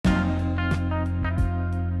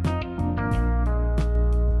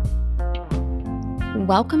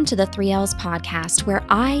Welcome to the 3Ls podcast, where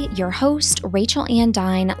I, your host, Rachel Ann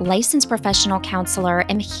Dine, licensed professional counselor,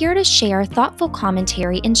 am here to share thoughtful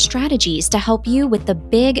commentary and strategies to help you with the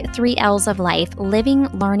big 3Ls of life: living,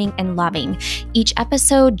 learning, and loving. Each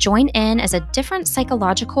episode, join in as a different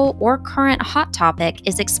psychological or current hot topic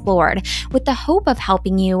is explored, with the hope of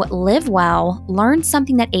helping you live well, learn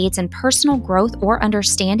something that aids in personal growth or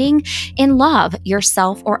understanding, and love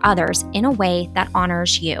yourself or others in a way that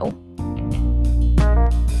honors you.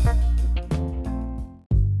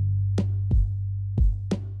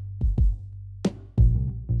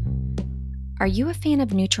 Are you a fan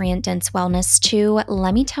of nutrient-dense wellness too?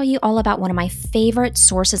 Let me tell you all about one of my favorite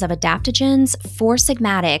sources of adaptogens, Four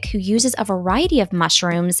Sigmatic, who uses a variety of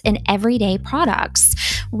mushrooms in everyday products.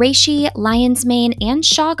 Reishi, lion's mane, and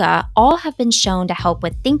chaga all have been shown to help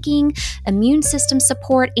with thinking, immune system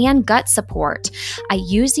support, and gut support. I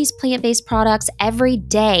use these plant-based products every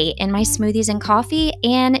day in my smoothies and coffee,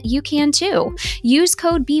 and you can too. Use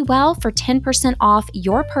code BEWELL for 10% off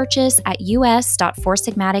your purchase at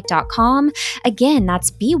us.foursigmatic.com. Again,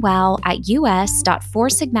 that's BeWell at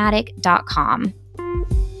us.foursigmatic.com.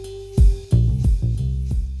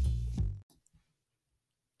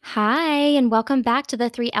 Hi, and welcome back to the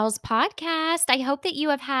 3Ls podcast. I hope that you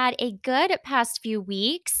have had a good past few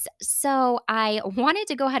weeks. So I wanted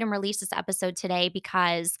to go ahead and release this episode today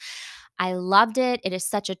because I loved it. It is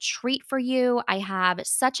such a treat for you. I have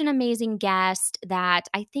such an amazing guest that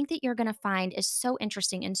I think that you're going to find is so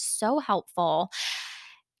interesting and so helpful.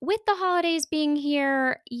 With the holidays being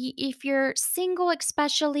here, if you're single,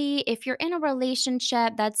 especially if you're in a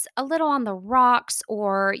relationship that's a little on the rocks,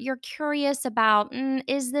 or you're curious about,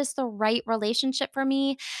 is this the right relationship for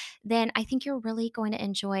me? Then I think you're really going to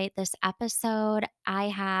enjoy this episode. I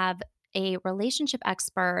have a relationship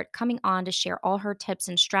expert coming on to share all her tips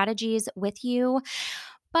and strategies with you.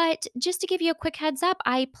 But just to give you a quick heads up,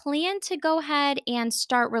 I plan to go ahead and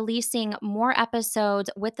start releasing more episodes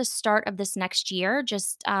with the start of this next year.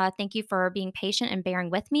 Just thank you for being patient and bearing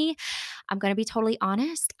with me. I'm going to be totally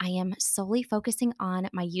honest. I am solely focusing on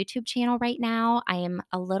my YouTube channel right now. I am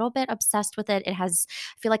a little bit obsessed with it. I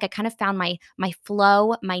feel like I kind of found my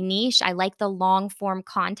flow, my niche. I like the long form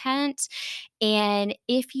content. And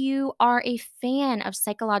if you are a fan of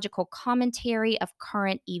psychological commentary of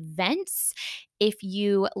current events, if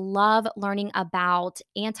you love learning about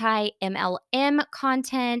anti-MLM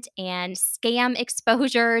content and scam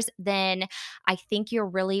exposures, then I think you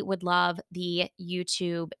really would love the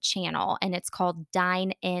YouTube channel. And it's called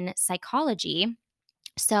Dine in Psychology.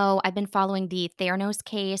 So I've been following the Theranos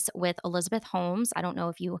case with Elizabeth Holmes. I don't know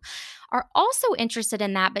if you are also interested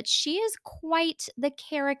in that, but she is quite the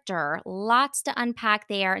character. Lots to unpack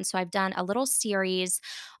there. And so I've done a little series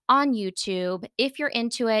on YouTube. If you're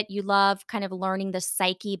into it, you love kind of learning the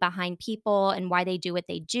psyche behind people and why they do what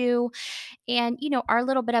they do, and, are a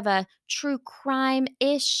little bit of a true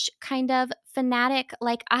crime-ish kind of fanatic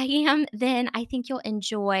like I am, then I think you'll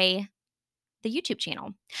enjoy the YouTube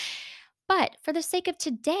channel. But for the sake of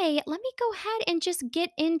today, let me go ahead and just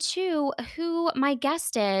get into who my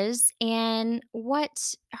guest is and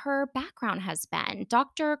what her background has been.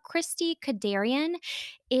 Dr. Christy Kadarian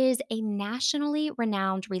is a nationally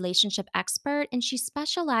renowned relationship expert, and she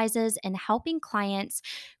specializes in helping clients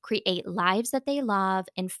create lives that they love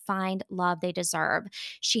and find love they deserve.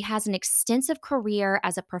 She has an extensive career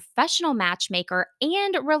as a professional matchmaker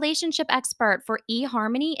and relationship expert for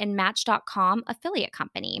eHarmony and Match.com affiliate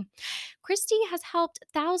company. Christy has helped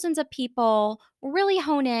thousands of people really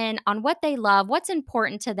hone in on what they love, what's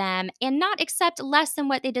important to them, and not accept less than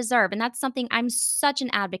what they deserve. And that's something I'm such an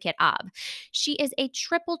advocate of. She is a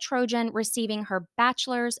triple Trojan, receiving her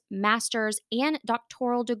bachelor's, master's, and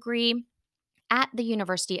doctoral degree at the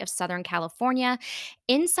University of Southern California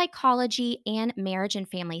in psychology and marriage and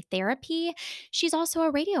family therapy. She's also a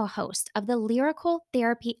radio host of the Lyrical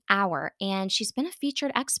Therapy Hour, and she's been a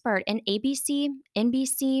featured expert in ABC,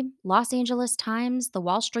 NBC, Los Angeles Times, The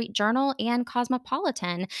Wall Street Journal, and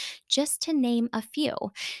Cosmopolitan, just to name a few.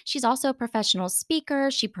 She's also a professional speaker.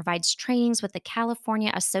 She provides trainings with the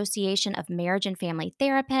California Association of Marriage and Family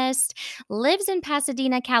Therapists, lives in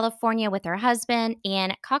Pasadena, California with her husband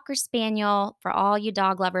and Cocker Spaniel, for all you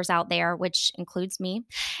dog lovers out there, which includes me.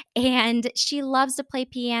 And she loves to play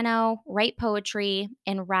piano, write poetry,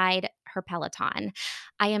 and ride her Peloton.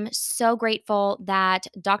 I am so grateful that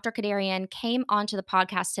Dr. Kadarian came onto the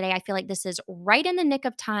podcast today. I feel like this is right in the nick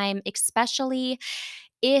of time, especially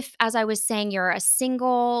if, as I was saying, you're a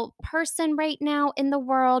single person right now in the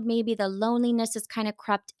world, maybe the loneliness is kind of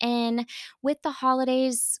crept in with the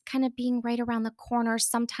holidays kind of being right around the corner.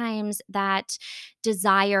 Sometimes that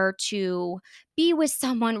desire to be with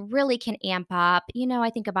someone really can amp up. I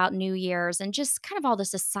think about New Year's and just kind of all the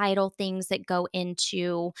societal things that go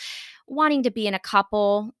into wanting to be in a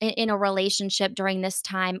couple, in a relationship during this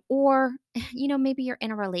time, or, maybe you're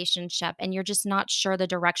in a relationship and you're just not sure the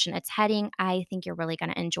direction it's heading. I think you're really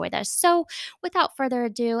going to enjoy this. So, without further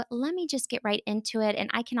ado, let me just get right into it. And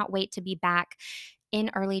I cannot wait to be back in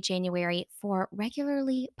early January for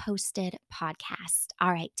regularly posted podcast.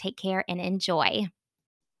 All right, take care and enjoy.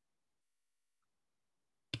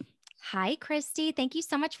 Hi, Christy. Thank you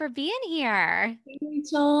so much for being here. Hey,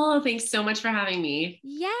 Rachel, thanks so much for having me.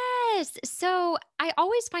 Yes. So I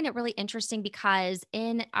always find it really interesting because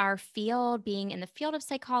in our field, being in the field of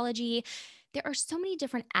psychology, there are so many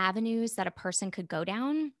different avenues that a person could go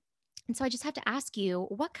down. And so I just have to ask you,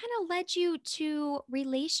 what kind of led you to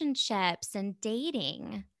relationships and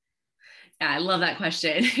dating? Yeah, I love that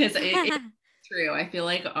question because it's true. I feel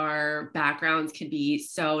like our backgrounds can be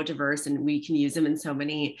so diverse and we can use them in so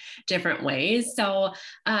many different ways. So,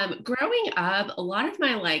 growing up, a lot of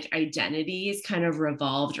my identities kind of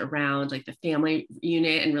revolved around like the family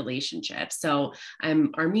unit and relationships. So,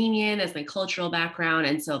 I'm Armenian as my cultural background.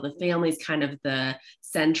 And so the family is kind of the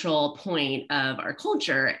central point of our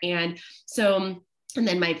culture. And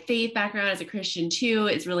then my faith background as a Christian too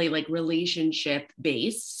is really like relationship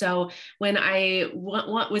based. So when I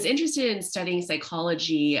was interested in studying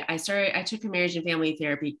psychology, I took a marriage and family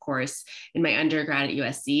therapy course in my undergrad at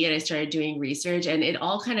USC, and I started doing research, and it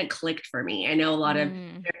all kind of clicked for me. I know a lot of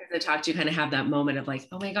Mm, therapists I talk to kind of have that moment of like,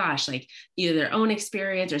 oh my gosh, like either their own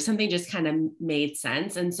experience or something just kind of made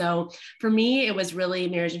sense. And so for me, it was really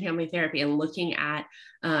marriage and family therapy and looking at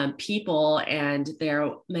people and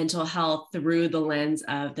their mental health through the lens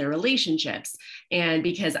of their relationships. And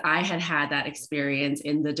because I had had that experience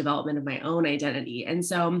in the development of my own identity. And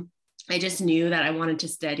so I just knew that I wanted to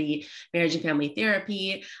study marriage and family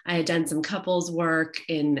therapy. I had done some couples work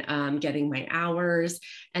in getting my hours.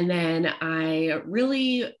 And then I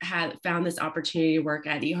really had found this opportunity to work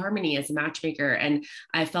at eHarmony as a matchmaker. And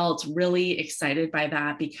I felt really excited by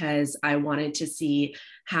that because I wanted to see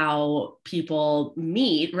how people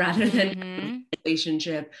meet rather than hmm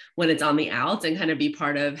relationship when it's on the outs, and kind of be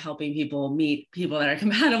part of helping people meet people that are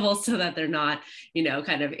compatible so that they're not,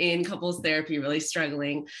 kind of in couples therapy really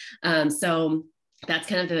struggling. So that's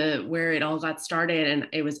kind of where it all got started. And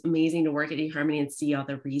it was amazing to work at eHarmony and see all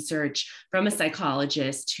the research from a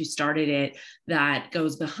psychologist who started it that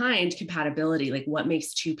goes behind compatibility, like what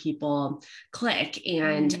makes two people click.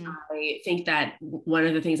 And mm, I think that one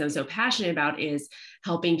of the things I'm so passionate about is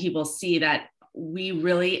helping people see that we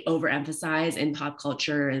really overemphasize in pop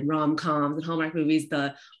culture and rom-coms and Hallmark movies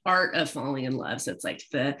the art of falling in love. So it's like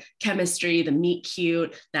the chemistry, the meet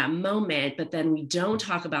cute, that moment, but then we don't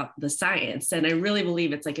talk about the science. And I really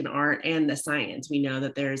believe it's like an art and the science. We know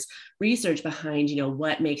that there's research behind,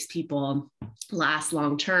 what makes people last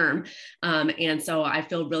long term. And so I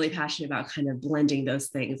feel really passionate about kind of blending those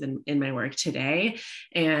things in my work today.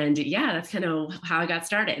 And yeah, that's kind of how I got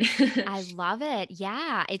started. I love it.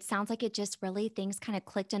 Yeah. It sounds like it just really things kind of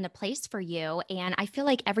clicked into place for you. And I feel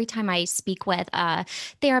like every time I speak with a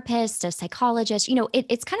therapist, a psychologist,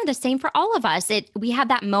 it's kind of the same for all of us. We have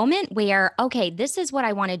that moment where, okay, this is what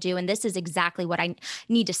I want to do, and this is exactly what I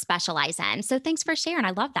need to specialize in. So thanks for sharing.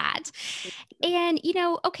 I love that. And,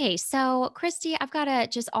 okay, so Christy, I've got to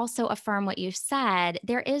just also affirm what you said.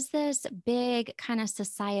 There is this big kind of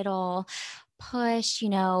societal push,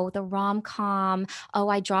 the rom com. Oh,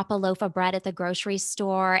 I drop a loaf of bread at the grocery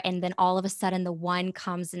store, and then all of a sudden the one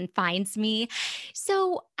comes and finds me.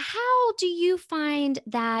 So, how do you find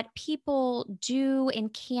that people do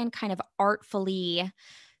and can kind of artfully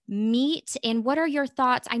meet? And what are your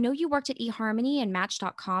thoughts? I know you worked at eHarmony and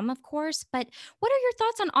Match.com, of course, but what are your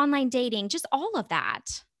thoughts on online dating? Just all of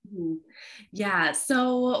that. Mhm. Yeah.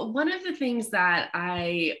 So, one of the things that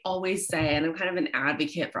I always say, and I'm kind of an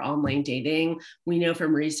advocate for online dating, we know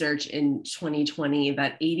from research in 2020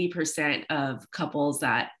 that 80% of couples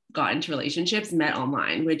that got into relationships met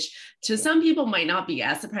online, which to some people might not be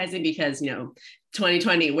as surprising because,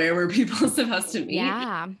 2020, where were people supposed to meet?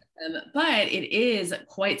 Yeah. But it is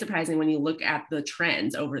quite surprising when you look at the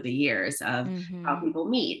trends over the years of how Hmm. people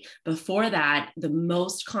meet. Before that, the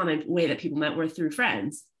most common way that people met were through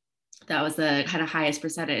friends. That was the kind of highest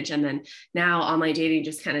percentage. And then now online dating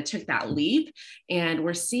just kind of took that leap. And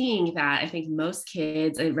we're seeing that I think most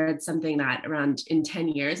kids, I read something that around in 10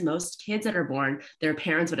 years, most kids that are born, their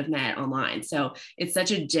parents would have met online. So it's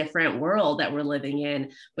such a different world that we're living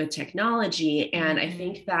in with technology. And I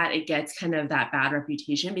think that it gets kind of that bad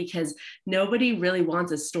reputation because nobody really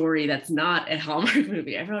wants a story that's not a Hallmark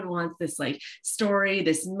movie. Everyone wants this like story,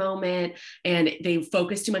 this moment, and they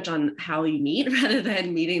focus too much on how you meet rather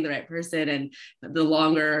than meeting the right person. And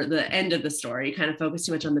the end of the story, kind of focus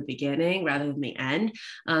too much on the beginning rather than the end.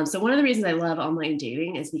 So one of the reasons I love online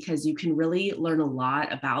dating is because you can really learn a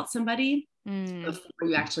lot about somebody before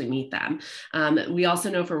you actually meet them. We also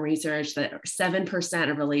know from research that 7%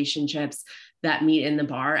 of relationships that meet in the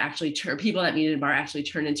bar people that meet in the bar actually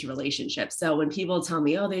turn into relationships. So when people tell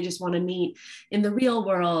me, oh, they just want to meet in the real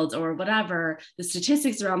world or whatever, the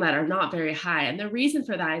statistics around that are not very high. And the reason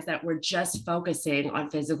for that is that we're just focusing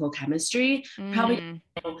on physical chemistry, probably don't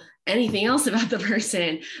know anything else about the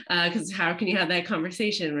person, because how can you have that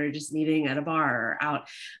conversation when you're just meeting at a bar or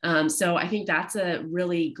out? So I think that's a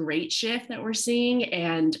really great shift that we're seeing.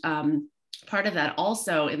 And part of that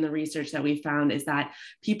also in the research that we found is that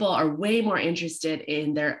people are way more interested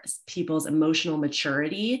in people's emotional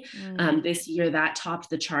maturity. This year that topped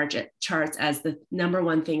the charts as the number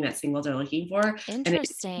one thing that singles are looking for.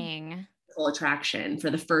 Interesting. Full attraction for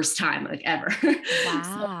the first time like ever.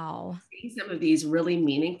 Wow. So some of these really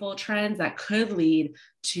meaningful trends that could lead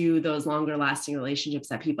to those longer lasting relationships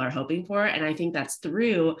that people are hoping for. And I think that's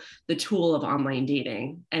through the tool of online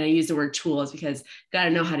dating. And I use the word tools because you got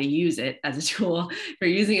to know how to use it as a tool. If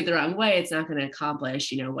you're using it the wrong way, it's not going to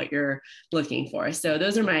accomplish, what you're looking for. So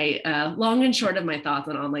those are my long and short of my thoughts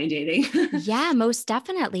on online dating. Yeah, most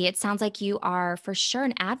definitely. It sounds like you are for sure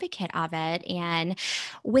an advocate of it. And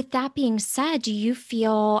with that being said, do you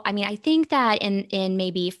feel, I mean, I think that in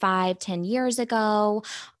maybe 5, 10 years ago,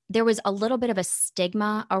 there was a little bit of a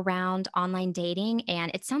stigma around online dating.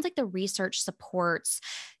 And it sounds like the research supports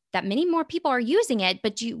that many more people are using it.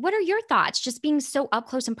 But what are your thoughts? Just being so up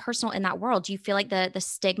close and personal in that world, do you feel like the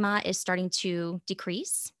stigma is starting to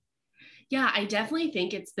decrease? Yeah, I definitely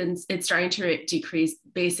think it's starting to decrease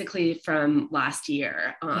basically from last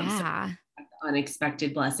year. So Yeah. the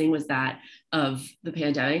unexpected blessing was that of the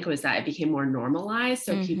pandemic was that it became more normalized.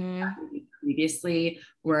 So people Hmm. that maybe previously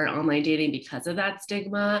were online dating because of that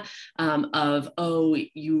stigma of, oh,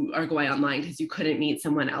 you are going online because you couldn't meet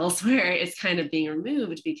someone elsewhere. It's kind of being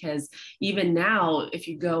removed because even now, if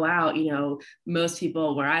you go out, most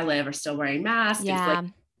people where I live are still wearing masks. It's like Yeah.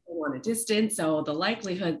 on a distance. So the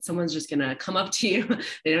likelihood someone's just going to come up to you.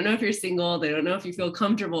 They don't know if you're single. They don't know if you feel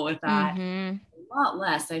comfortable with that. Hmm. A lot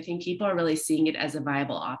less. I think people are really seeing it as a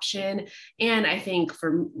viable option. And I think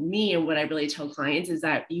for me, and what I really tell clients is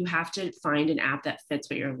that you have to find an app that fits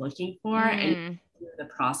what you're looking for. And the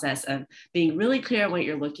process of being really clear on what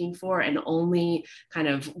you're looking for and only kind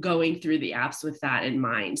of going through the apps with that in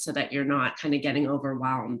mind so that you're not kind of getting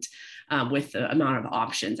overwhelmed with the amount of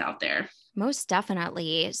options out there. Most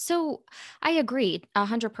definitely. So I agree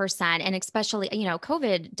 100%. And especially,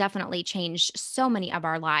 COVID definitely changed so many of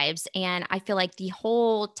our lives. And I feel like the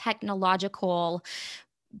whole technological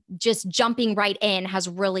just jumping right in has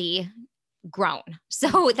really grown.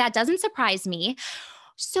 So that doesn't surprise me.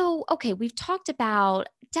 So, okay, we've talked about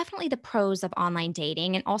definitely the pros of online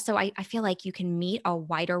dating. And also, I feel like you can meet a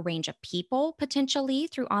wider range of people potentially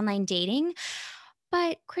through online dating.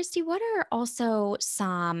 But Christy, what are also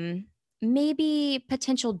some maybe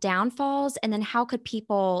potential downfalls? And then how could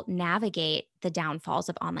people navigate the downfalls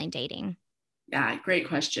of online dating? Yeah, great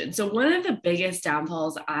question. So, one of the biggest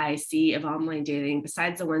downfalls I see of online dating,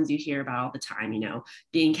 besides the ones you hear about all the time,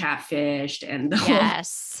 being catfished and the whole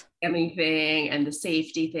Yes. scamming thing and the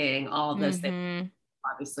safety thing, all of those things, Mm-hmm.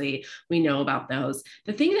 obviously, we know about those.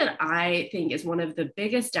 The thing that I think is one of the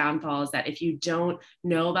biggest downfalls that if you don't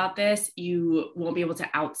know about this, you won't be able to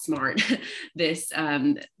outsmart this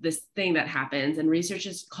thing that happens. And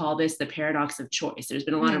researchers call this the paradox of choice. There's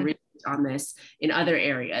been a lot of research on this in other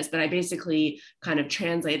areas, but I basically kind of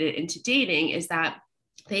translate it into dating is that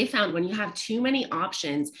they found when you have too many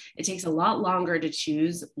options, it takes a lot longer to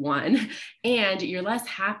choose one and you're less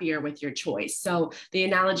happier with your choice. So the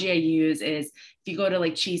analogy I use is if you go to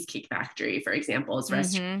like Cheesecake Factory, for example, as a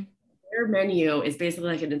restaurant, Mm-hmm. their menu is basically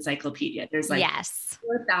like an encyclopedia. There's like Yes.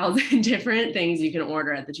 4,000 different things you can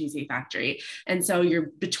order at the Cheesecake Factory. And so you're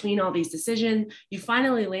between all these decisions, you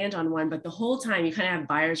finally land on one, but the whole time you kind of have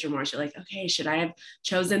buyer's remorse. You're like, okay, should I have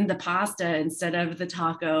chosen the pasta instead of the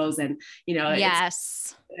tacos? And, it's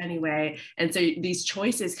Yes. anyway. And so these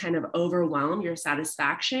choices kind of overwhelm your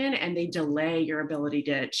satisfaction and they delay your ability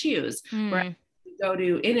to choose. Whereas Hmm. go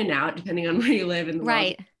to In-N-Out, depending on where you live in the world.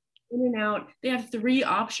 Right. In-N-Out, they have 3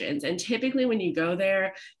 options. And typically when you go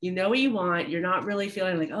there, you know what you want. You're not really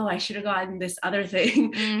feeling like, oh, I should have gotten this other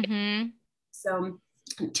thing. Mm-hmm. So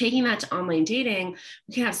taking that to online dating,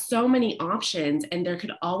 we can have so many options, and there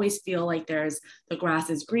could always feel like there's the grass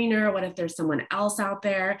is greener. What if there's someone else out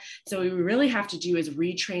there? So what we really have to do is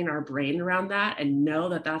retrain our brain around that and know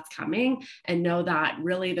that that's coming, and know that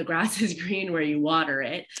really the grass is green where you water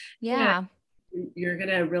it. Yeah. You're going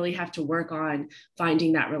to really have to work on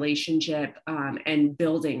finding that relationship, and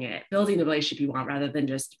building the relationship you want, rather than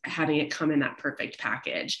just having it come in that perfect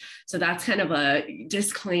package. So that's kind of a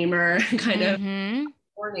disclaimer, kind of Mm-hmm.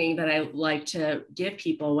 warning that I like to give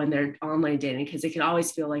people when they're online dating, because it can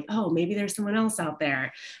always feel like, oh, maybe there's someone else out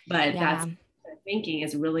there. But Yeah. that's thinking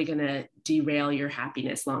is really going to derail your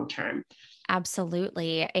happiness long term.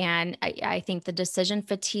 Absolutely. And I think the decision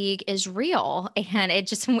fatigue is real. And it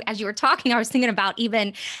just, as you were talking, I was thinking about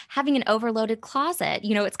even having an overloaded closet.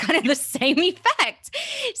 It's kind of the same effect.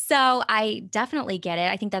 So I definitely get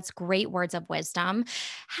it. I think that's great words of wisdom.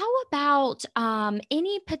 How about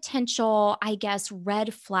any potential, I guess,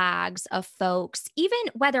 red flags of folks, even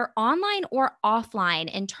whether online or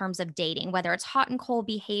offline, in terms of dating, whether it's hot and cold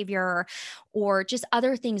behavior or just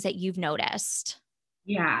other things that you've noticed?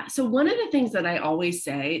 Yeah. So one of the things that I always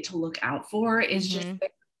say to look out for is just Hmm. the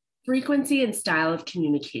frequency and style of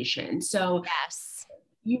communication. So Yes.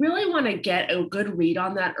 you really want to get a good read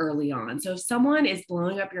on that early on. So if someone is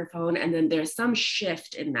blowing up your phone and then there's some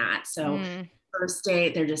shift in that. So Mm, first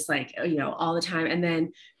date, they're just like, all the time. And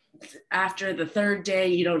then after the third day,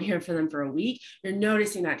 you don't hear from them for a week, you're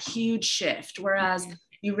noticing that huge shift. Whereas mhm.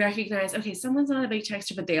 you recognize, okay, someone's not a big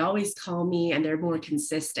texter, but they always call me and they're more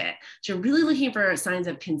consistent. So you're really looking for signs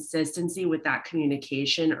of consistency with that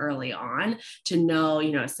communication early on, to know,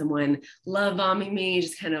 someone love bombing me,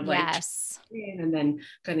 just kind of like Yes. and then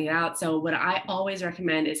cutting it out. So what I always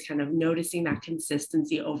recommend is kind of noticing that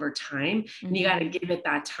consistency over time, and you got to Mhm. give it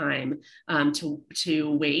that time,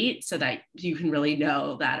 to wait, so that you can really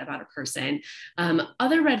know that about a person.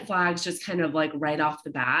 Other red flags, just kind of like right off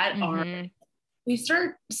the bat, are Mhm. we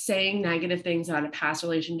start saying negative things about a past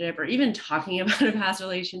relationship, or even talking about a past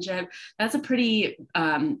relationship. That's a pretty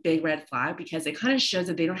big red flag, because it kind of shows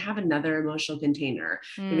that they don't have another emotional container.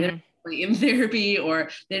 Maybe they're Mm. in therapy, or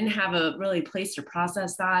they didn't have a really place to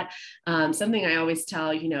process that. Something I always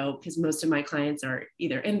tell, because most of my clients are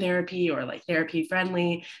either in therapy or like therapy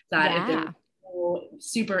friendly, that if they're Yeah.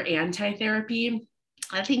 super anti-therapy,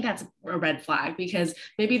 I think that's a red flag, because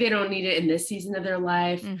maybe they don't need it in this season of their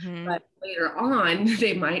life, Mhm. but later on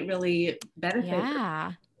they might really benefit.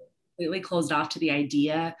 Yeah. Completely closed off to the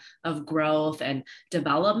idea of growth and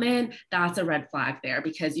development, that's a red flag there,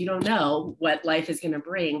 because you don't know what life is going to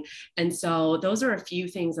bring. And so those are a few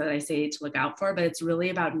things that I say to look out for, but it's really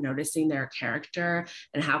about noticing their character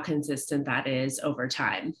and how consistent that is over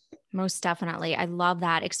time. Most definitely. I love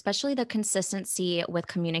that, especially the consistency with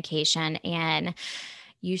communication. And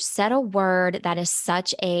you said a word that is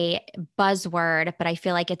such a buzzword, but I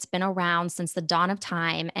feel like it's been around since the dawn of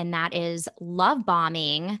time, and that is love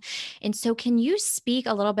bombing. And so, can you speak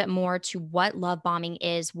a little bit more to what love bombing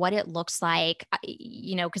is, what it looks like?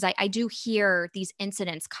 Because I do hear these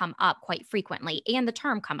incidents come up quite frequently and the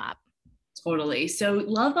term come up. Totally. So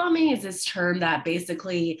love bombing is this term that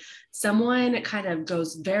basically someone kind of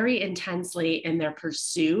goes very intensely in their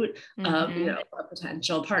pursuit of, Hmm. a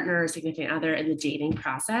potential partner or significant other in the dating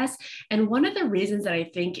process. And one of the reasons that I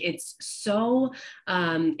think it's so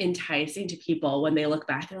enticing to people when they look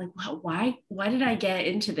back, they're like, well, why did I get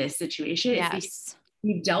into this situation? Is because Yes.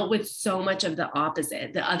 we've dealt with so much of the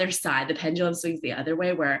opposite, the other side. The pendulum swings the other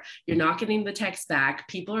way, where you're not getting the text back,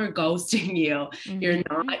 people are ghosting you, you're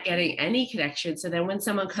not Hmm. getting any connection. So then when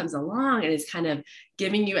someone comes along and is kind of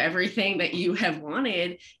giving you everything that you have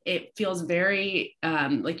wanted, it feels very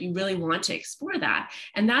like you really want to explore that.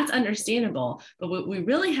 And that's understandable. But what we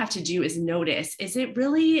really have to do is notice, is it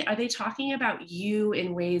really, are they talking about you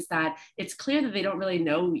in ways that it's clear that they don't really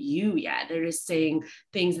know you yet? They're just saying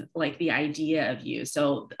things like the idea of you.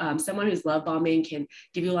 So someone who's love bombing can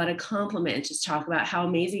give you a lot of compliments, just talk about how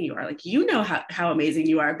amazing you are. Like, how amazing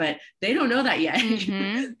you are, but they don't know that yet.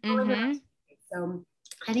 Hmm. Hmm. So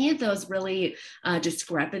any of those really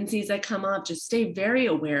discrepancies that come up, just stay very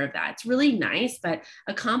aware of that. It's really nice, but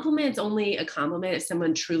a compliment is only a compliment if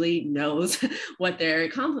someone truly knows what they're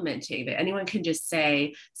complimenting. That anyone can just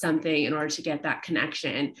say something in order to get that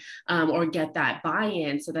connection, or get that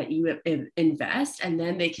buy-in, so that you invest, and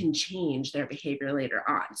then they can change their behavior later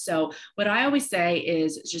on. So what I always say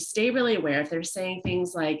is just stay really aware if they're saying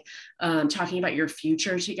things like talking about your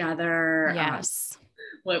future together, Yes.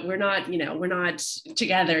 what we're not, we're not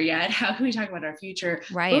together yet. How can we talk about our future?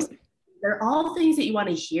 Right. Those, they're all things that you want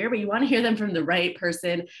to hear, but you want to hear them from the right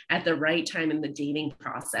person at the right time in the dating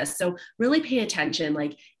process. So really pay attention.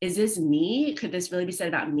 Like, is this me? Could this really be said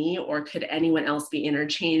about me? Or could anyone else be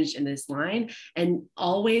interchanged in this line? And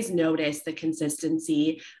always notice the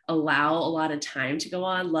consistency. Allow a lot of time to go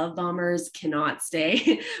on. Love bombers cannot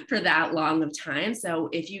stay for that long of time. So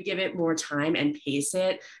if you give it more time and pace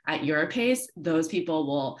it at your pace, those people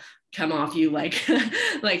will come off you like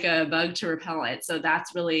like a bug to repel it. So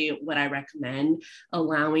that's really what I recommend,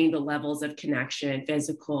 allowing the levels of connection,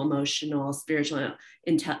 physical, emotional, spiritual,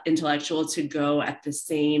 intellectual, to go at the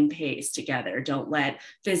same pace together. Don't let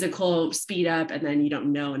physical speed up and then you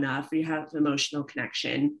don't know enough. You have emotional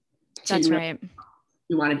connection. That's right.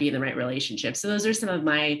 You want to be in the right relationship. So those are some of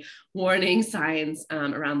my warning signs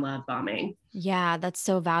around love bombing. Yeah, that's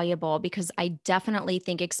so valuable because I definitely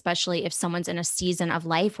think, especially if someone's in a season of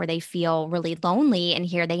life where they feel really lonely, and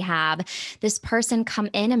here they have this person come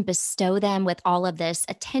in and bestow them with all of this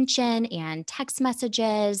attention and text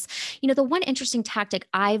messages. The one interesting tactic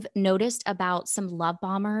I've noticed about some love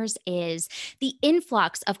bombers is the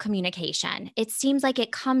influx of communication. It seems like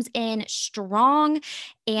it comes in strong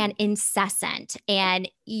and incessant. And,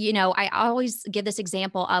 I always give this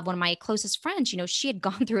example of one of my closest friends. She had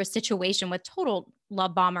gone through a situation with total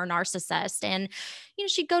love bomber narcissist. And,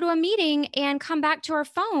 she'd go to a meeting and come back to her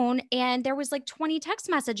phone, and there was like 20 text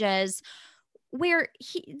messages where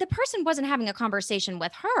the person wasn't having a conversation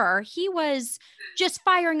with her. He was just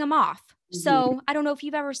firing them off. Mm-hmm. So I don't know if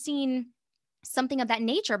you've ever seen something of that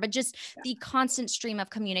nature, but just the constant stream of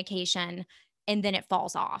communication, and then it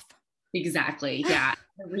falls off. Exactly. Yeah.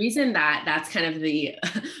 The reason that that's kind of the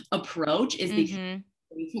approach is because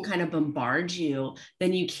Mm-hmm. we can kind of bombard you,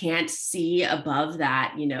 then you can't see above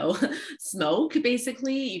that, smoke,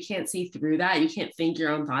 basically. You can't see through that. You can't think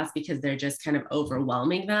your own thoughts because they're just kind of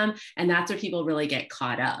overwhelming them. And that's where people really get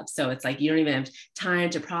caught up. So it's like, you don't even have time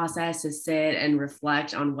to process, to sit and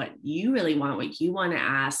reflect on what you really want, what you want to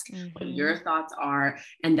ask, what your thoughts are.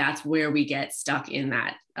 And that's where we get stuck in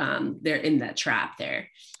that, they're in that trap there.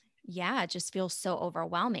 Yeah, it just feels so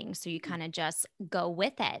overwhelming. So you kind of just go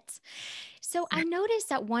with it. So I noticed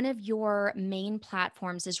that one of your main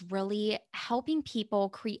platforms is really helping people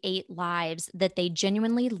create lives that they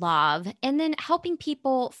genuinely love, and then helping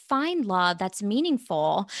people find love that's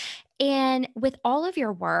meaningful. And with all of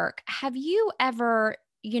your work, have you ever,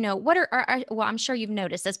 what well, I'm sure you've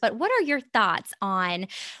noticed this, but what are your thoughts on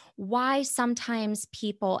why sometimes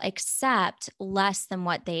people accept less than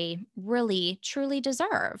what they really truly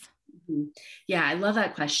deserve? Yeah, I love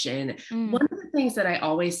that question. Mm. One of the things that I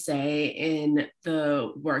always say in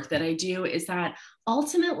the work that I do is that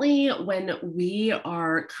ultimately, when we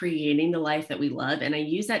are creating the life that we love, and I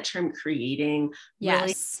use that term creating really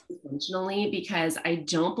Yes. intentionally because I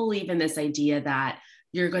don't believe in this idea that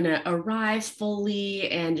you're going to arrive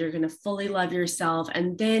fully and you're going to fully love yourself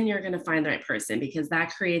and then you're going to find the right person, because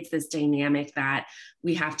that creates this dynamic that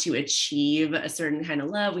we have to achieve a certain kind of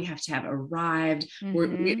love. We have to have arrived.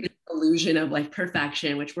 We're illusion of like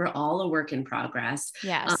perfection, which we're all a work in progress.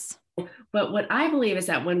 Yes. But what I believe is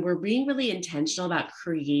that when we're being really intentional about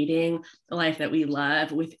creating the life that we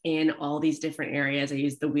love within all these different areas, I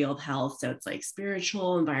use the wheel of health. So it's like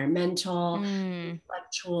spiritual, environmental,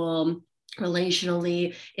 intellectual,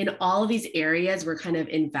 relationally, in all of these areas we're kind of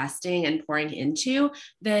investing and pouring into,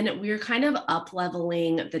 then we're kind of up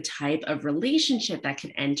leveling the type of relationship that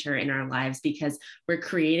can enter in our lives, because we're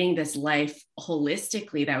creating this life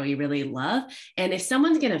holistically that we really love. And if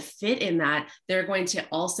someone's going to fit in that, they're going to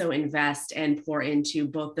also invest and pour into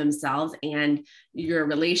both themselves and your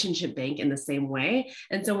relationship bank in the same way.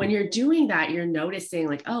 And so when you're doing that, you're noticing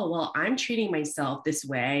like, oh, well, I'm treating myself this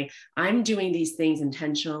way. I'm doing these things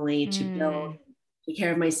intentionally to build, take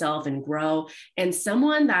care of myself and grow. And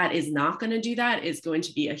someone that is not going to do that is going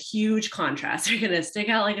to be a huge contrast. They're going to stick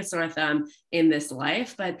out like a sore thumb in this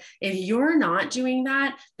life. But if you're not doing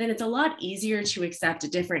that, then it's a lot easier to accept a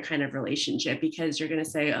different kind of relationship, because you're going to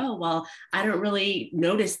say, oh, well, I don't really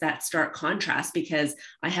notice that stark contrast because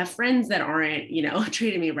I have friends that aren't,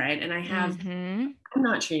 treating me right. And I'm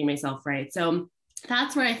not treating myself right. So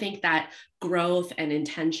that's where I think that growth and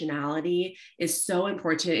intentionality is so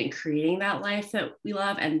important in creating that life that we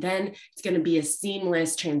love. And then it's going to be a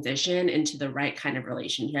seamless transition into the right kind of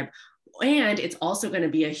relationship. And it's also going to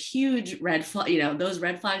be a huge red flag. Those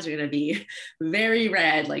red flags are going to be very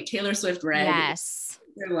red, like Taylor Swift red. Yes.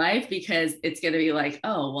 In your life, because it's going to be like,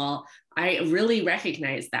 oh, well, I really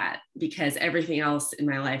recognize that because everything else in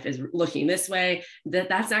my life is looking this way,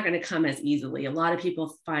 that's not going to come as easily. A lot of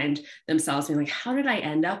people find themselves being like, how did I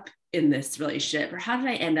end up in this relationship, or how did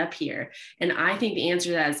I end up here? And I think the answer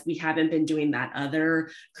to that is we haven't been doing that other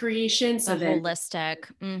creation. So The then holistic.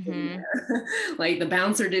 Mm-hmm. like the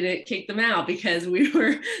bouncer didn't kick them out because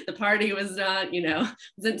the party was not,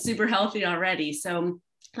 wasn't super healthy already. So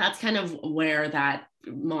that's kind of where that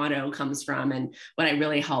motto comes from and what I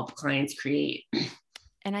really help clients create.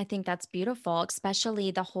 And I think that's beautiful,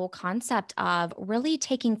 especially the whole concept of really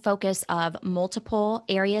taking focus of multiple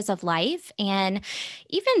areas of life and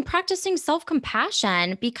even practicing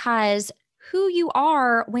self-compassion, because who you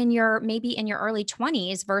are when you're maybe in your early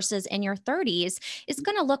 20s versus in your 30s is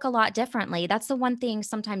going to look a lot differently. That's the one thing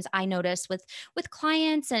sometimes I notice with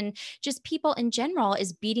clients and just people in general,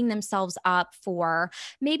 is beating themselves up for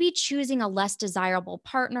maybe choosing a less desirable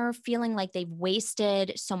partner, feeling like they've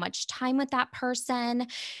wasted so much time with that person.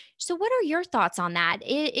 So, what are your thoughts on that?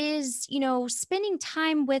 It is, spending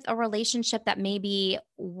time with a relationship that maybe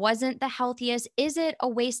wasn't the healthiest, is it a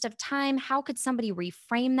waste of time? How could somebody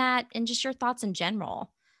reframe that? And just your thoughts in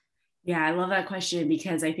general. Yeah, I love that question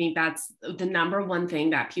because I think that's the number one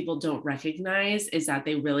thing that people don't recognize is that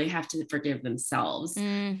they really have to forgive themselves.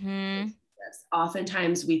 Mm-hmm.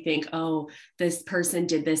 Oftentimes we think, oh, this person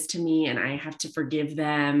did this to me and I have to forgive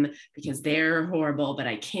them because they're horrible, but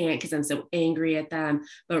I can't because I'm so angry at them.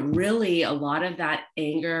 But really, a lot of that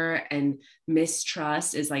anger and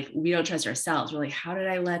mistrust is like, we don't trust ourselves. We're like, how did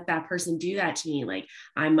I let that person do that to me? Like,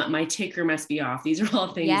 my ticker must be off. These are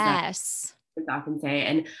all things that Yes. often say.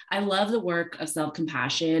 And I love the work of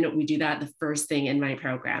self-compassion. We do that the first thing in my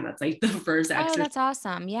program. That's like the first Oh, exercise. that's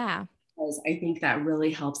awesome. Yeah. I think that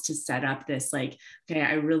really helps to set up this like, okay,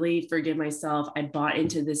 I really forgive myself. I bought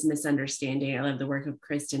into this misunderstanding. I love the work of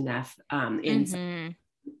Kristen Neff in Mm-hmm.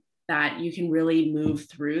 that you can really move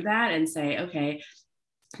through that and say, okay,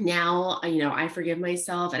 now I forgive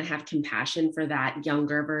myself and have compassion for that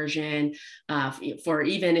younger version, for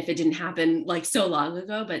even if it didn't happen like so long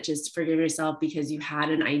ago, but just forgive yourself because you had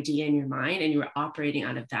an idea in your mind and you were operating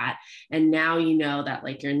out of that, and now you know that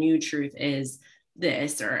like your new truth is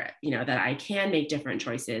this, or that I can make different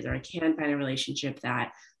choices, or I can find a relationship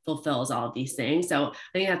that fulfills all of these things. So I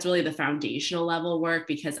think that's really the foundational level work,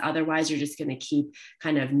 because otherwise you're just going to keep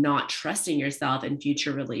kind of not trusting yourself in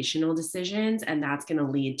future relational decisions. And that's going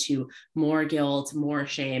to lead to more guilt, more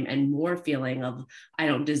shame, and more feeling of I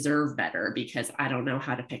don't deserve better because I don't know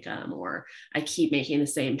how to pick them, or I keep making the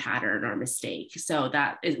same pattern or mistake. So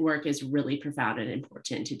work is really profound and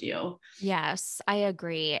important to do. Yes, I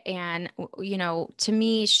agree. And, to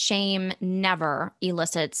me, shame never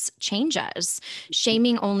elicits changes.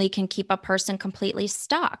 Shaming only can keep a person completely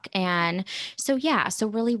stuck. And so, yeah, so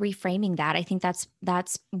really reframing that, I think that's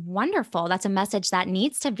wonderful. That's a message that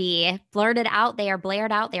needs to be blurted out there,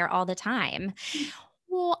 blared out there all the time.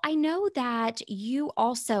 Well, I know that you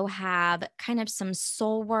also have kind of some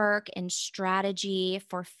soul work and strategy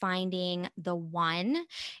for finding the one.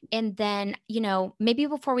 And then, maybe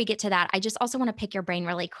before we get to that, I just also want to pick your brain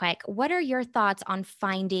really quick. What are your thoughts on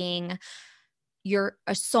finding a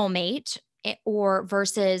soulmate, or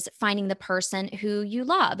versus finding the person who you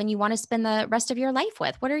love and you want to spend the rest of your life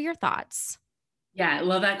with? What are your thoughts? Yeah, I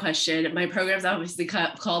love that question. My program's obviously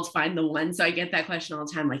called Find the One. So I get that question all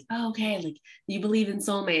the time, like, oh, okay, like you believe in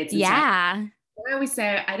soulmates and stuff. Yeah. I always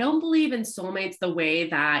say, I don't believe in soulmates the way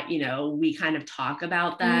that, we kind of talk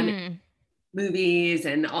about them in Mm, movies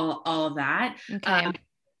and all of that. okay.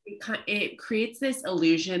 It creates this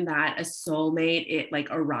illusion that a soulmate, it like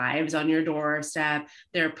arrives on your doorstep.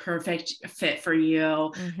 They're a perfect fit for you.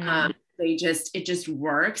 Mm-hmm. It just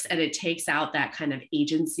works, and it takes out that kind of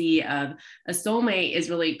agency of a soulmate is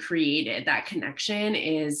really created. That connection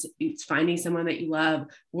is it's finding someone that you love,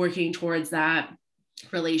 working towards that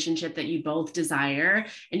relationship that you both desire.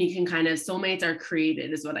 And you can kind of, soulmates are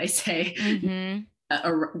created is what I say. Mm-hmm.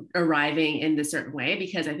 Arriving in a certain way,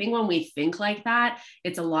 because I think when we think like that,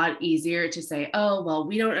 it's a lot easier to say, oh, well,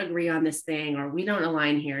 we don't agree on this thing, or we don't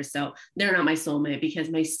align here, so they're not my soulmate, because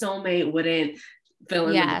my soulmate wouldn't fill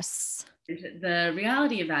in Yes. the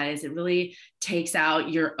reality of that is it really takes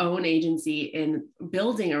out your own agency in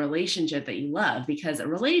building a relationship that you love, because a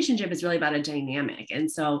relationship is really about a dynamic. And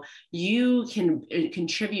so you can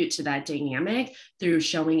contribute to that dynamic through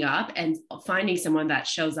showing up and finding someone that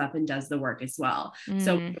shows up and does the work as well.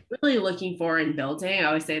 So Mm. really looking for and building, I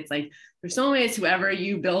always say it's like for soulmates, whoever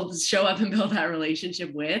you show up and build that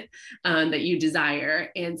relationship with, that you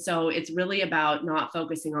desire. And so it's really about not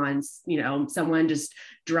focusing on, someone just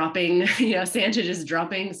dropping, Santa just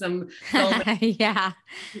dropping some soulmate Yeah.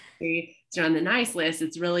 on the nice list.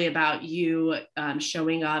 It's really about you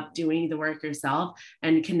showing up, doing the work yourself,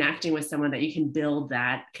 and connecting with someone that you can build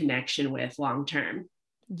that connection with long term.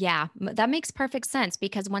 Yeah, that makes perfect sense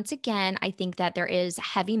because once again, I think that there is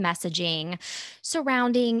heavy messaging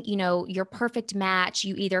surrounding, your perfect match.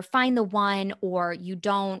 You either find the one or you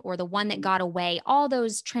don't, or the one that got away, all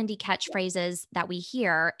those trendy catchphrases that we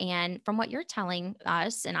hear. And from what you're telling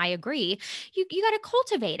us, and I agree, you got to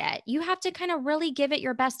cultivate it. You have to kind of really give it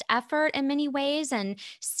your best effort in many ways and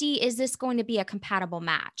see, is this going to be a compatible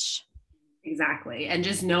match? Exactly. And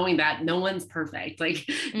just knowing that no one's perfect, like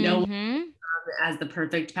no Mm-hmm. as the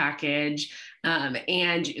perfect package. And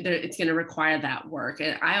it's going to require that work.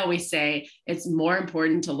 And I always say it's more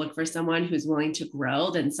important to look for someone who's willing to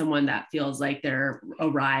grow than someone that feels like they're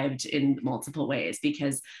arrived in multiple ways,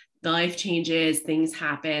 because the life changes, things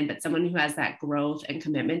happen, but someone who has that growth and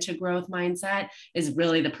commitment to growth mindset is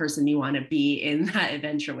really the person you want to be in that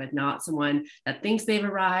adventure with, not someone that thinks they've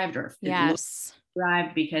arrived or it looks Yes.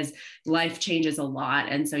 arrived, because life changes a lot.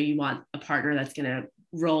 And so you want a partner that's going to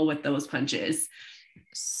roll with those punches.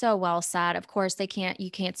 So well said. Of course,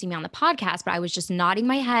 you can't see me on the podcast, but I was just nodding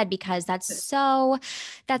my head because that's so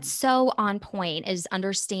on point, is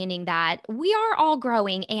understanding that we are all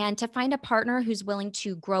growing, and to find a partner who's willing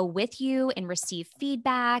to grow with you and receive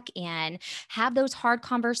feedback and have those hard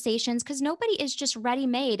conversations, because nobody is just ready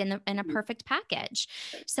made in a perfect package.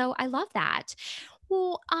 So I love that.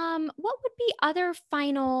 Well, what would be other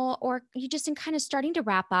final, or you just in kind of starting to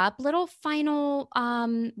wrap up, little final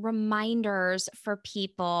reminders for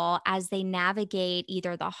people as they navigate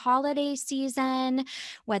either the holiday season,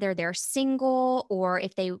 whether they're single or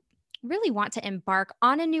if they really want to embark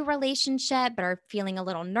on a new relationship but are feeling a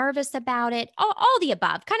little nervous about it? All the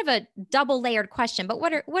above, kind of a double layered question, but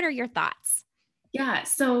what are your thoughts? Yeah.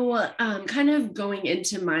 So, kind of going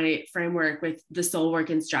into my framework with the soul work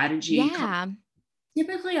and strategy, Yeah.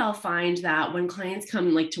 typically I'll find that when clients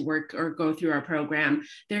come like to work or go through our program,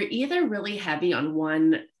 they're either really heavy on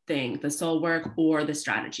one thing, the soul work or the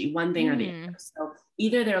strategy, one thing or the Mm. other. So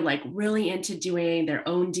either they're like really into doing their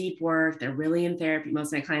own deep work, they're really in therapy. Most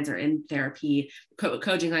of my clients are in therapy,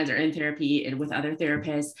 coaching clients are in therapy and with other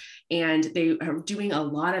therapists, and they are doing a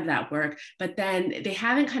lot of that work, but then they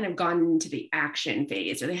haven't kind of gone into the action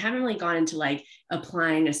phase, or they haven't really gone into like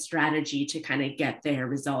applying a strategy to kind of get their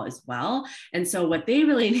result as well. And so what they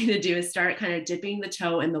really need to do is start kind of dipping the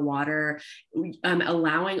toe in the water,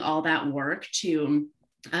 allowing all that work to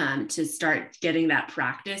start getting that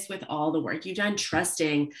practice with all the work you've done,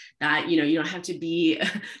 trusting that you don't have to be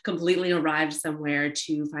completely arrived somewhere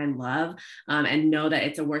to find love, and know that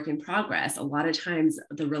it's a work in progress. A lot of times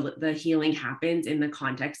the healing happens in the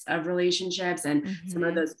context of relationships, and some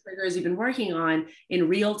of Hmm. those triggers you've been working on in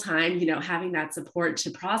real time, having that support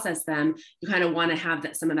to process them, you kind of want to have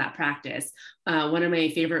some of that practice. One of my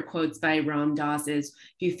favorite quotes by Ram Dass is,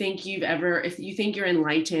 if you think you're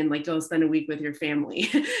enlightened, like go spend a week with your family.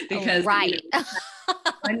 Because Right.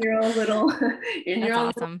 on your own little in your That's own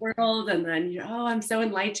little awesome. world, and then I'm so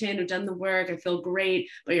enlightened, I've done the work, I feel great,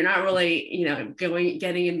 but you're not really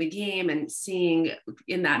getting in the game and seeing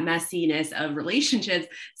in that messiness of relationships,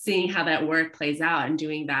 seeing how that work plays out and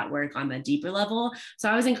doing that work on the deeper level. So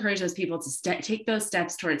I always encourage those people to take those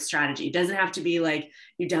steps towards strategy. It doesn't have to be like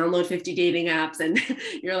you download 50 dating apps and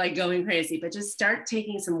you're like going crazy, but just start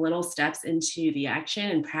taking some little steps into the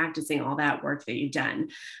action and practicing all that work that you've done.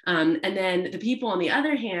 And then the people on the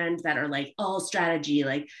other hand that are like all strategy,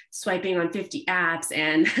 like swiping on 50 apps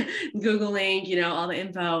and Googling, all the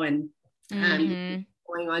info, and Hmm.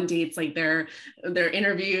 going on dates like their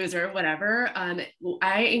interviews or whatever.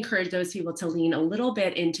 I encourage those people to lean a little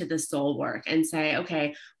bit into the soul work and say,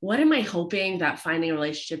 okay, what am I hoping that finding a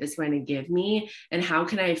relationship is going to give me, and how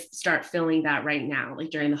can I start filling that right now, like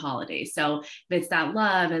during the holidays? So if it's that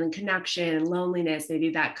love and connection and loneliness, maybe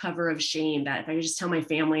that cover of shame, that if I just tell my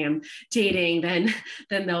family I'm dating, then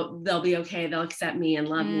they'll be okay, they'll accept me and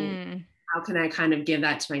love me. Mm. How can I kind of give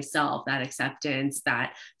that to myself, that acceptance,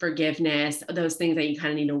 that forgiveness, those things that you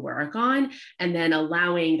kind of need to work on, and then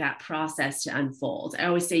allowing that process to unfold. I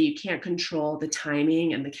always say you can't control the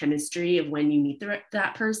timing and the chemistry of when you meet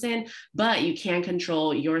that person, but you can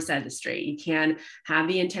control your side of the street. You can have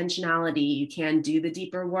the intentionality, you can do the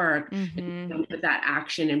deeper work, Hmm. and put that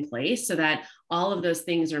action in place so that all of those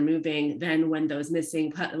things are moving. Then when the missing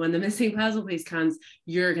puzzle piece comes,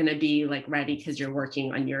 you're going to be like ready because you're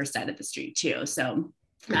working on your side of the street too. So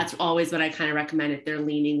that's always what I kind of recommend if they're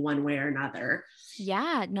leaning one way or another.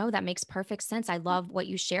 Yeah, no, that makes perfect sense. I love what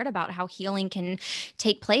you shared about how healing can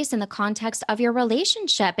take place in the context of your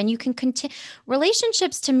relationship. And you can continue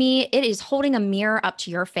relationships to me, it is holding a mirror up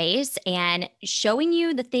to your face and showing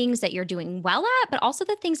you the things that you're doing well at, but also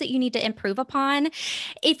the things that you need to improve upon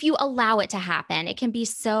if you allow it to happen. It can be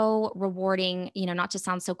so rewarding, not to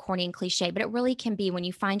sound so corny and cliche, but it really can be when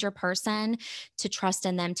you find your person to trust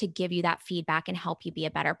in them to give you that feedback and help you be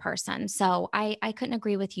a better person. So I couldn't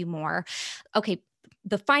agree with you more. Okay,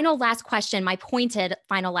 the final last question, my pointed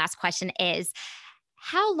final last question is,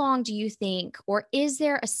 how long do you think, or is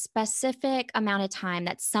there a specific amount of time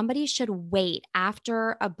that somebody should wait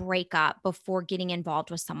after a breakup before getting involved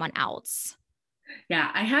with someone else? Yeah,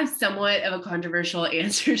 I have somewhat of a controversial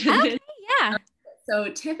answer to Okay, this. yeah.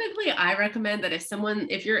 So typically I recommend that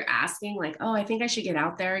if you're asking like, oh, I think I should get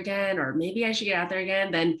out there again, or maybe I should get out there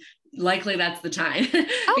again, then likely that's the time. Because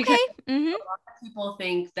Okay. Mhm. people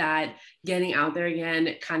think that getting out there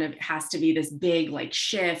again kind of has to be this big like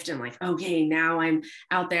shift and like, okay, now I'm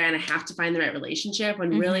out there and I have to find the right relationship,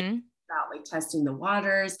 when really Mhm. about like testing the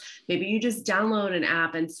waters. Maybe you just download an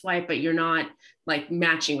app and swipe, but you're not like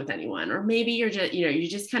matching with anyone. Or maybe you're just, you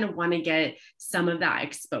just kind of want to get some of that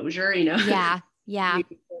exposure, Yeah. Yeah.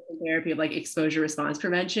 therapy of like exposure response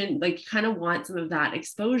prevention. Like you kind of want some of that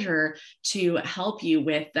exposure to help you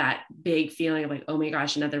with that big feeling of like, oh my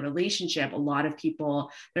gosh, another relationship. A lot of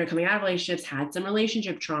people that are coming out of relationships had some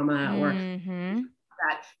relationship trauma, or Mhm.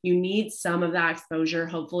 that you need some of that exposure.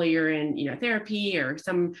 Hopefully you're in, therapy or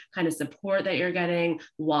some kind of support that you're getting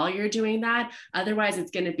while you're doing that. Otherwise it's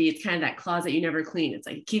kind of that closet you never clean. It's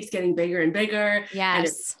like, it keeps getting bigger and bigger, and it's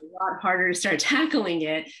Yes. a lot harder to start tackling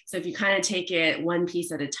it. So if you kind of take it one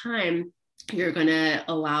piece at a time, you're going to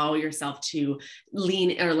allow yourself to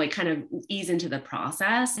lean or like kind of ease into the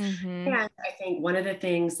process. And Mhm. I think one of the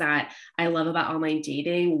things that I love about online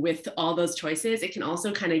dating with all those choices, it can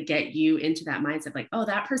also kind of get you into that mindset like, oh,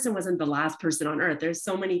 that person wasn't the last person on earth. There's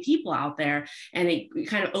so many people out there. And it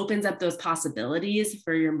kind of opens up those possibilities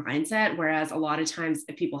for your mindset. Whereas a lot of times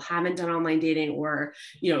if people haven't done online dating or,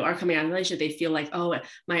 are coming out of a relationship, they feel like, oh,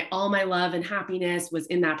 all my love and happiness was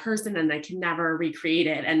in that person and I can never recreate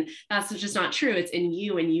it. And that's just not true. It's in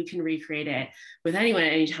you and you can recreate it with anyone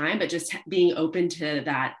at any time, but just being open to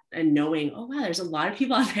that and knowing, oh, wow, there's a lot of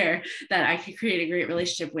people out there that I could create a great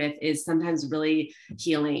relationship with is sometimes really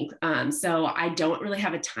healing. So I don't really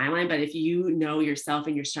have a timeline, but if you know yourself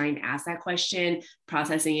and you're starting to ask that question,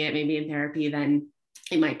 processing it maybe in therapy, then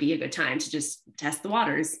it might be a good time to just test the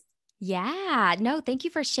waters. Yeah, no, thank you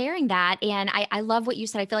for sharing that. And I love what you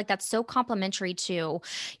said. I feel like that's so complimentary to,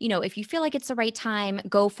 if you feel like it's the right time,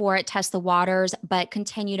 go for it, test the waters, but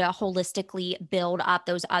continue to holistically build up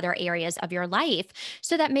those other areas of your life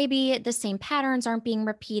so that maybe the same patterns aren't being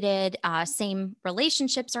repeated, same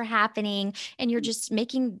relationships are happening, and you're just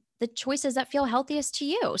making the choices that feel healthiest to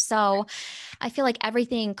you. So I feel like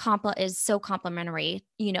everything is so complimentary,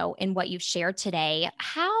 in what you've shared today.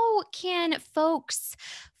 How can folks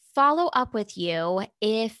follow up with you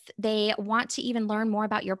if they want to even learn more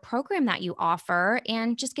about your program that you offer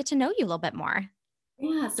and just get to know you a little bit more?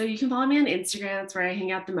 Yeah, so you can follow me on Instagram. That's where I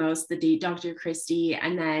hang out the most, the Date Dr. Christy.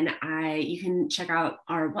 And then you can check out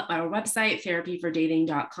our website,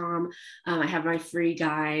 therapyfordating.com. I have my free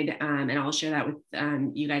guide, and I'll share that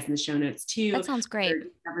with you guys in the show notes too. That sounds For great.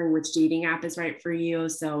 discovering which dating app is right for you.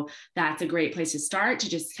 So that's a great place to start, to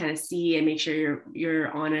just kind of see and make sure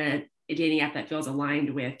you're on a dating app that feels aligned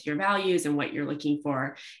with your values and what you're looking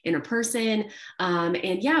for in a person.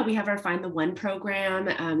 And yeah, we have our Find the One program.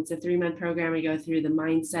 It's a 3-month program. We go through the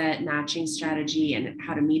mindset, matching strategy, and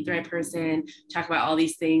how to meet the right person, talk about all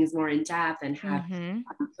these things more in depth, and have Mhm.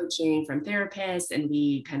 coaching from therapists. And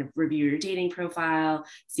we kind of review your dating profile,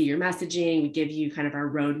 see your messaging. We give you kind of our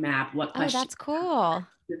roadmap, what Oh, questions, that's cool.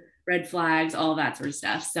 red flags, all that sort of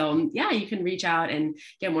stuff. So yeah, you can reach out and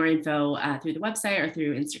get more info through the website or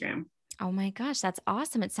through Instagram. Oh my gosh, that's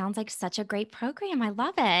awesome. It sounds like such a great program. I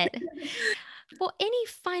love it. Well, any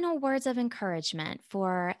final words of encouragement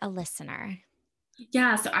for a listener?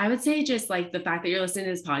 Yeah, so I would say just like the fact that you're listening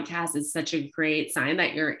to this podcast is such a great sign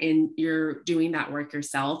that you're doing that work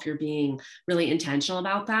yourself. You're being really intentional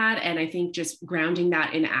about that. And I think just grounding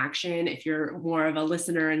that in action, if you're more of a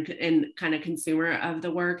listener and kind of consumer of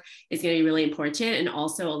the work, is going to be really important. And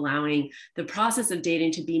also allowing the process of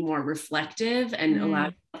dating to be more reflective and allow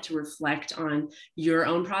Mm, you to reflect on your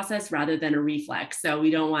own process rather than a reflex. So we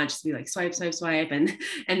don't want just to be like swipe, swipe, swipe,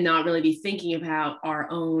 and not really be thinking about our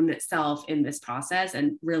own self in this process.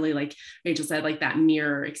 And really, like Rachel said, like that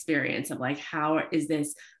mirror experience of like, how is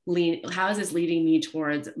this leading me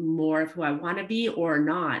towards more of who I want to be or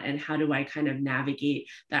not? And how do I kind of navigate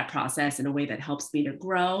that process in a way that helps me to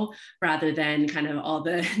grow rather than kind of all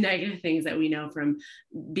the negative things that we know from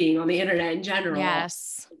being on the internet in general?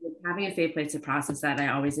 Yes. Having a safe place to process that, I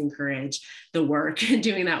always encourage the work,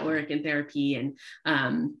 doing that work in therapy. And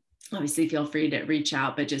obviously feel free to reach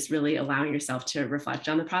out, but just really allowing yourself to reflect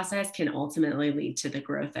on the process can ultimately lead to the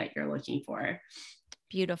growth that you're looking for.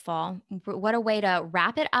 Beautiful. What a way to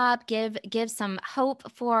wrap it up. Give some hope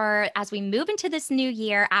for as we move into this new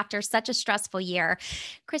year after such a stressful year.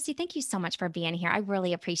 Christy, thank you so much for being here. I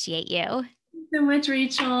really appreciate you. Thanks so much,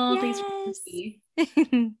 Rachel. Yes. Thanks for having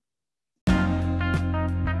me.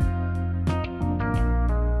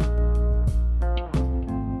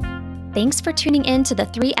 Thanks for tuning in to the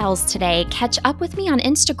 3 L's today. Catch up with me on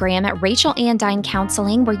Instagram at Rachel Andine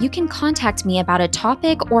Counseling, where you can contact me about a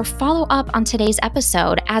topic or follow up on today's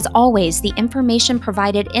episode. As always, the information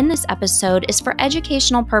provided in this episode is for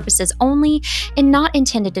educational purposes only and not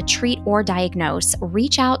intended to treat or diagnose.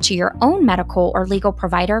 Reach out to your own medical or legal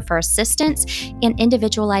provider for assistance and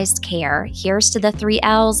individualized care. Here's to the 3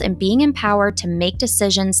 L's and being empowered to make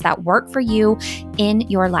decisions that work for you in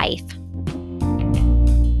your life.